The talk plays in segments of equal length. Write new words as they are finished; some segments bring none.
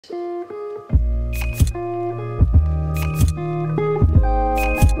Hey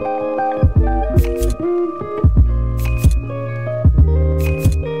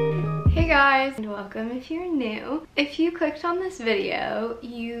guys, and welcome if you're new. If you clicked on this video,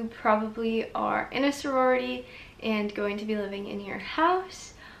 you probably are in a sorority and going to be living in your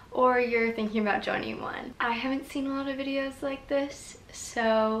house, or you're thinking about joining one. I haven't seen a lot of videos like this,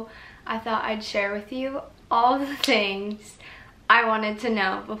 so I thought I'd share with you all the things I wanted to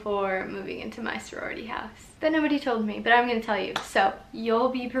know before moving into my sorority house that nobody told me, but I'm gonna tell you, so you'll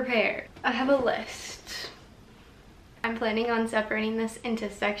be prepared. I have a list. I'm planning on separating this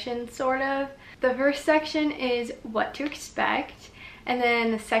into sections, sort of. The first section is what to expect, and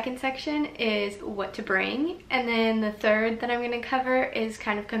then the second section is what to bring, and then the third that I'm gonna cover is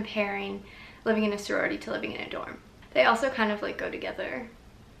kind of comparing living in a sorority to living in a dorm. They also kind of like go together,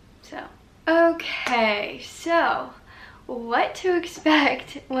 so. Okay, so what to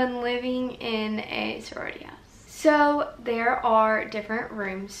expect when living in a sorority house. So there are different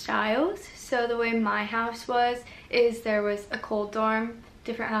room styles. So the way my house was is there was a cold dorm.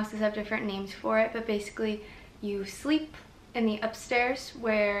 Different houses have different names for it, but basically you sleep in the upstairs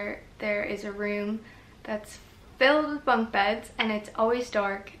where there is a room that's filled with bunk beds, and it's always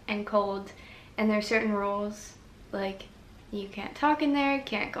dark and cold, and there's certain rules, like you can't talk in there, you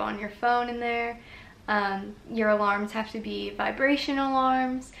can't go on your phone in there. Your alarms have to be vibration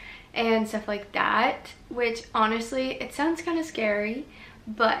alarms and stuff like that, which honestly, it sounds kind of scary,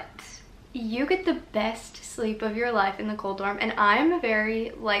 but you get the best sleep of your life in the cold dorm. And I'm a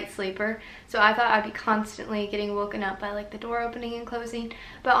very light sleeper, so I thought I'd be constantly getting woken up by like the door opening and closing,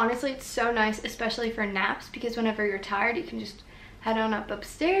 but honestly it's so nice, especially for naps, because whenever you're tired you can just head on up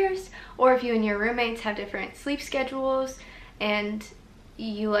upstairs, or if you and your roommates have different sleep schedules and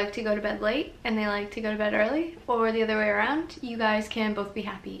you like to go to bed late and they like to go to bed early, or the other way around, you guys can both be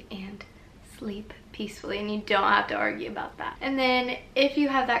happy and sleep peacefully, and you don't have to argue about that. And then if you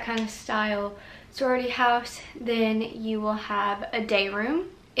have that kind of style sorority house, then you will have a day room.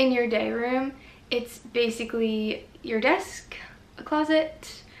 In your day room, it's basically your desk, a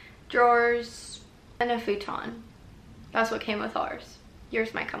closet, drawers, and a futon. That's what came with ours.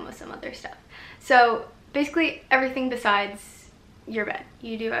 Yours might come with some other stuff. So basically everything besides your bed.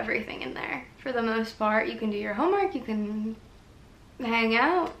 You do everything in there. For the most part, you can do your homework, you can hang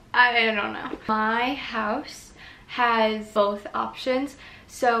out. I don't know. My house has both options.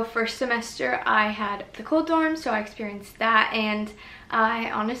 So first semester I had the cold dorm, so I experienced that, and I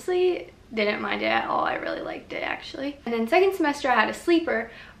honestly didn't mind it at all. I really liked it, actually. And then second semester I had a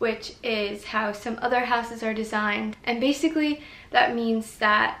sleeper, which is how some other houses are designed, and basically that means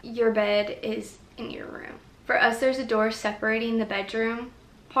that your bed is in your room. For us, there's a door separating the bedroom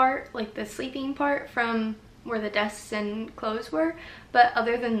part, like the sleeping part, from where the desks and clothes were, but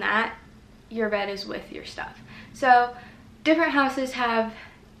other than that, your bed is with your stuff. So different houses have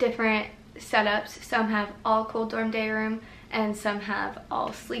different setups. Some have all cold dorm day room, and some have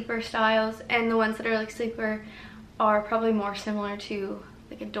all sleeper styles, and the ones that are like sleeper are probably more similar to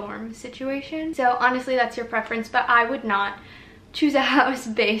like a dorm situation. So honestly, that's your preference, but I would not choose a house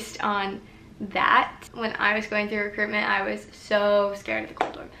based on that. When I was going through recruitment, I was so scared of the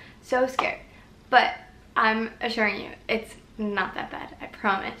cold dorm, so scared, but I'm assuring you it's not that bad. I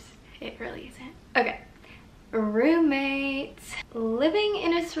promise, it really isn't. Okay, roommates. Living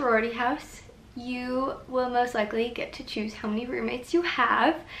in a sorority house, you will most likely get to choose how many roommates you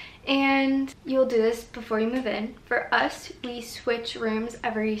have, and you'll do this before you move in. For us, we switch rooms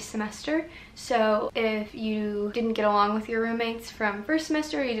every semester, so if you didn't get along with your roommates from first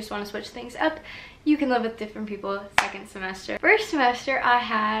semester, or you just want to switch things up, you can live with different people second semester. First semester I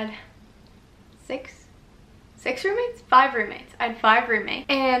had five roommates. I had 5 roommates.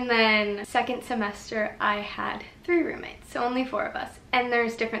 And then second semester I had 3 roommates, so only 4 of us. And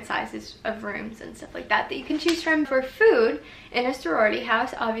there's different sizes of rooms and stuff like that that you can choose from. For food in a sorority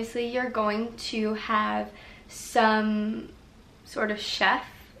house, obviously you're going to have some sort of chef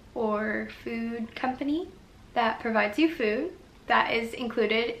or food company that provides you food. That is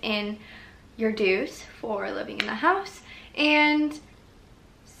included in your dues for living in the house. And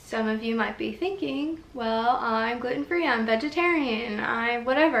some of you might be thinking, well, I'm gluten-free, I'm vegetarian, I'm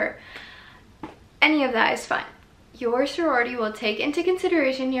whatever. Any of that is fine. Your sorority will take into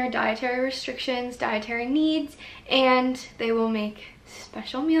consideration your dietary restrictions, dietary needs, and they will make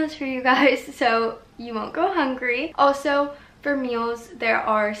special meals for you guys so you won't go hungry. Also, for meals, there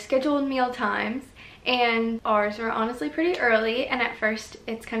are scheduled meal times, and ours were honestly pretty early, and at first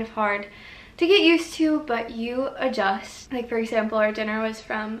it's kind of hard to get used to, but you adjust. Like for example, our dinner was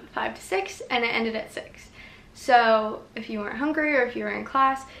from 5 to 6 and it ended at 6. So if you weren't hungry or if you were in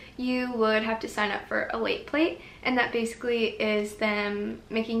class, you would have to sign up for a late plate, and that basically is them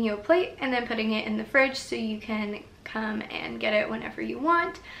making you a plate and then putting it in the fridge so you can come and get it whenever you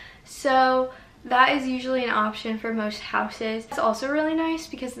want. So that is usually an option for most houses. It's also really nice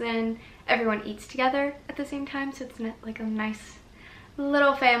because then everyone eats together at the same time, so it's like a nice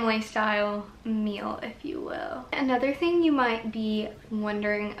little family style meal, if you will. Another thing you might be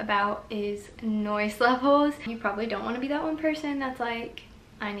wondering about is noise levels. You probably don't want to be that one person that's like,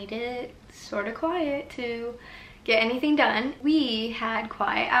 I need it sort of quiet to get anything done. We had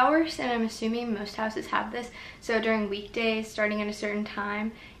quiet hours, and I'm assuming most houses have this. So during weekdays, starting at a certain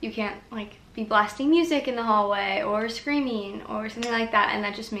time, you can't like be blasting music in the hallway or screaming or something like that, and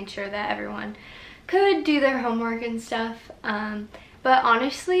that just made sure that everyone could do their homework and stuff. But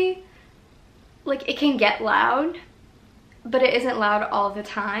honestly, like, it can get loud, but it isn't loud all the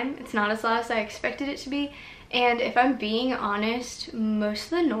time. It's not as loud as I expected it to be. And if I'm being honest, most of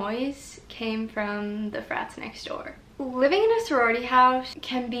the noise came from the frats next door. Living in a sorority house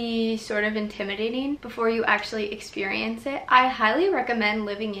can be sort of intimidating before you actually experience it. I highly recommend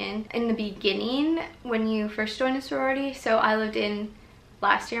living in the beginning when you first join a sorority. So I lived in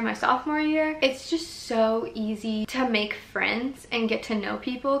last year, my sophomore year. It's just so easy to make friends and get to know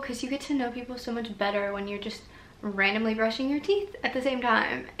people, because you get to know people so much better when you're just randomly brushing your teeth at the same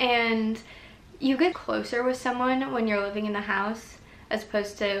time. And you get closer with someone when you're living in the house as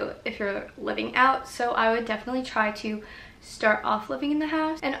opposed to if you're living out. So I would definitely try to start off living in the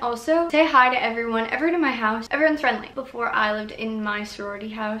house, and also say hi to everyone. Everyone in my house, everyone's friendly. Before I lived in my sorority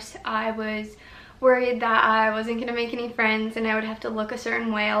house, I was worried that I wasn't gonna make any friends and I would have to look a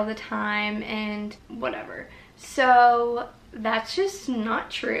certain way all the time and whatever. So that's just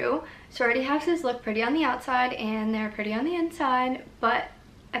not true. Sorority houses look pretty on the outside and they're pretty on the inside, but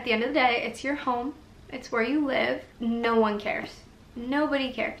at the end of the day, it's your home, it's where you live. No one cares.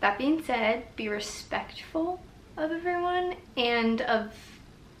 Nobody cares. That being said, be respectful of everyone and of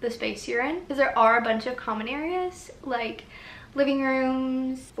the space you're in, because there are a bunch of common areas like living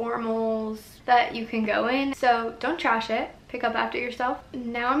rooms, formals that you can go in. So don't trash it, pick up after yourself.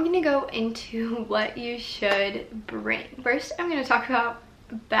 Now I'm gonna go into what you should bring. First, I'm gonna talk about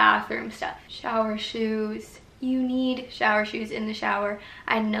bathroom stuff. Shower shoes. You need shower shoes in the shower.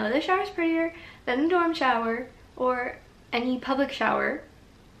 I know the shower's prettier than the dorm shower or any public shower,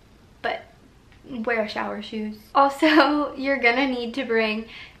 but wear shower shoes. Also, you're gonna need to bring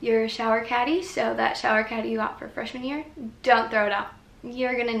your shower caddy. So that shower caddy you got for freshman year, don't throw it out.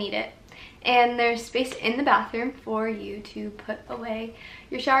 You're gonna need it. And there's space in the bathroom for you to put away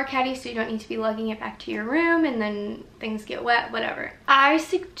your shower caddy, so you don't need to be lugging it back to your room and then things get wet, whatever. I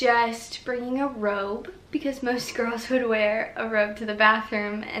suggest bringing a robe, because most girls would wear a robe to the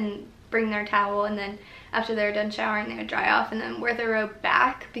bathroom and bring their towel, and then after they're done showering they would dry off and then wear the robe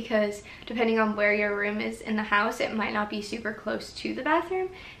back, because depending on where your room is in the house, it might not be super close to the bathroom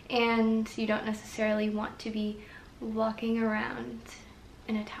and you don't necessarily want to be walking around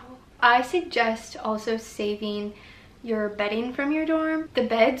in a towel. I suggest also saving your bedding from your dorm. The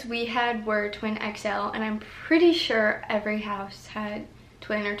beds we had were twin XL, and I'm pretty sure every house had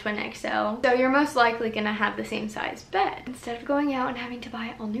twin or twin XL. So you're most likely gonna have the same size bed. Instead of going out and having to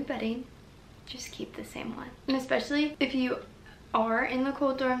buy all new bedding, just keep the same one. And especially if you are in the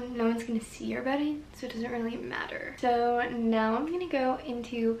cold dorm, no one's gonna see your bedding, so it doesn't really matter. So now I'm gonna go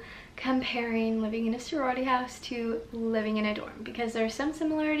into comparing living in a sorority house to living in a dorm, because there are some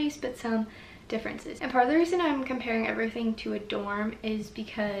similarities but some differences. And part of the reason I'm comparing everything to a dorm is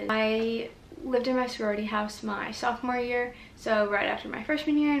because I lived in my sorority house my sophomore year, so right after my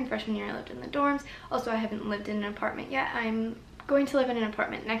freshman year, and freshman year I lived in the dorms. Also, I haven't lived in an apartment yet. I'm going to live in an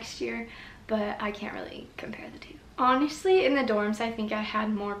apartment next year, but I can't really compare the two. Honestly, in the dorms, I think I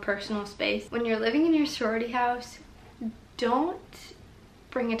had more personal space. When you're living in your sorority house, don't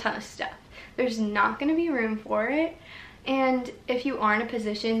bring a ton of stuff. There's not going to be room for it. And if you are in a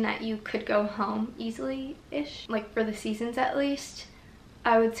position that you could go home easily-ish, like for the seasons at least,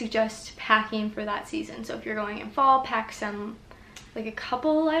 I would suggest packing for that season. So if you're going in fall, pack some, like a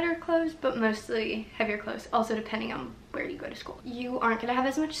couple lighter clothes, but mostly heavier clothes, also depending on where you go to school. You aren't gonna have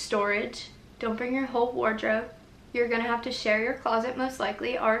as much storage. Don't bring your whole wardrobe. You're gonna have to share your closet most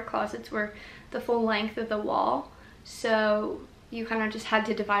likely. Our closets were the full length of the wall, so you kind of just had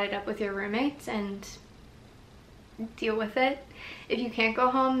to divide it up with your roommates and deal with it. If you can't go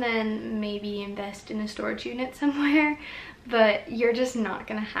home, then maybe invest in a storage unit somewhere, but you're just not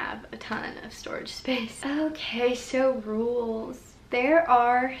gonna have a ton of storage space. Okay, so rules. There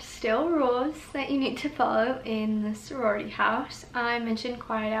are still rules that you need to follow in the sorority house. I mentioned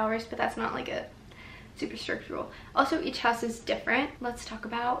quiet hours, but that's not like a super strict rule. Also, each house is different. Let's talk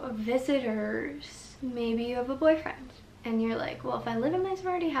about visitors. Maybe you have a boyfriend and you're like, well, if I live in my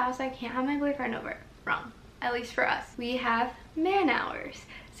sorority house, I can't have my boyfriend over. Wrong. At least for us. We have man hours.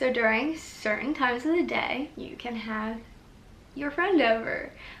 So during certain times of the day, you can have your friend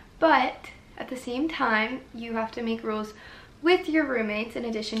over. But at the same time, you have to make rules with your roommates in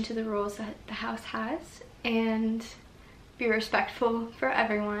addition to the rules that the house has, and be respectful for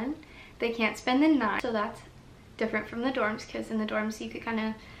everyone. They can't spend the night, so that's different from the dorms, because in the dorms you could kind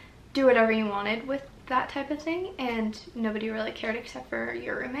of do whatever you wanted with that type of thing and nobody really cared except for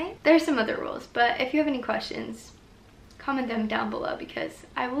your roommate. There's some other rules, but if you have any questions, comment them down below because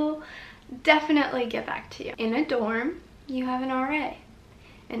I will definitely get back to you. In a dorm, you have an RA.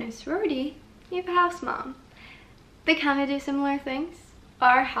 In a sorority, you have a house mom. They kind of do similar things.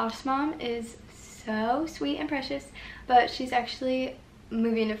 Our house mom is so sweet and precious, but she's actually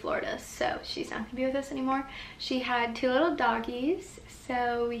moving to Florida, so she's not gonna be with us anymore. She had 2 little doggies,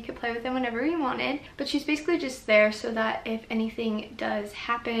 so we could play with them whenever we wanted, but she's basically just there so that if anything does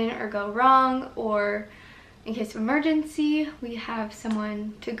happen or go wrong, or in case of emergency, we have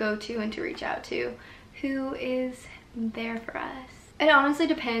someone to go to and to reach out to who is there for us. It honestly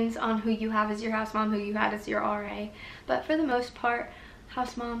depends on who you have as your house mom, who you had as your RA, but for the most part,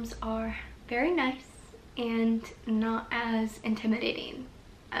 house moms are very nice and not as intimidating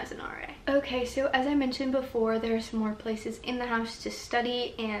as an RA. Okay, so as I mentioned before, there's more places in the house to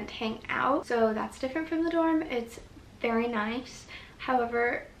study and hang out, so that's different from the dorm. It's very nice.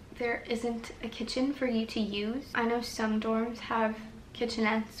 However, there isn't a kitchen for you to use. I know some dorms have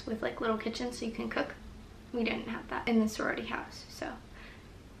kitchenettes with like little kitchens so you can cook. We didn't have that in the sorority house, so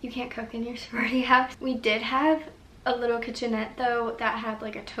you can't cook in your sorority house. We did have a little kitchenette though that had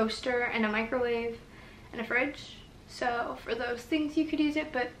like a toaster and a microwave and a fridge, so for those things you could use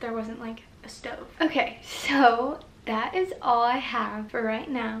it, but there wasn't like a stove. Okay, so that is all I have for right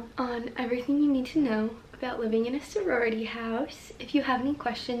now on everything you need to know about living in a sorority house. If you have any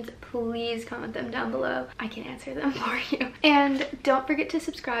questions, please comment them down below. I can answer them for you. And don't forget to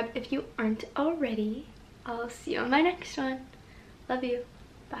subscribe if you aren't already. I'll see you on my next one. Love you.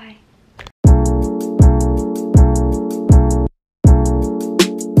 Bye.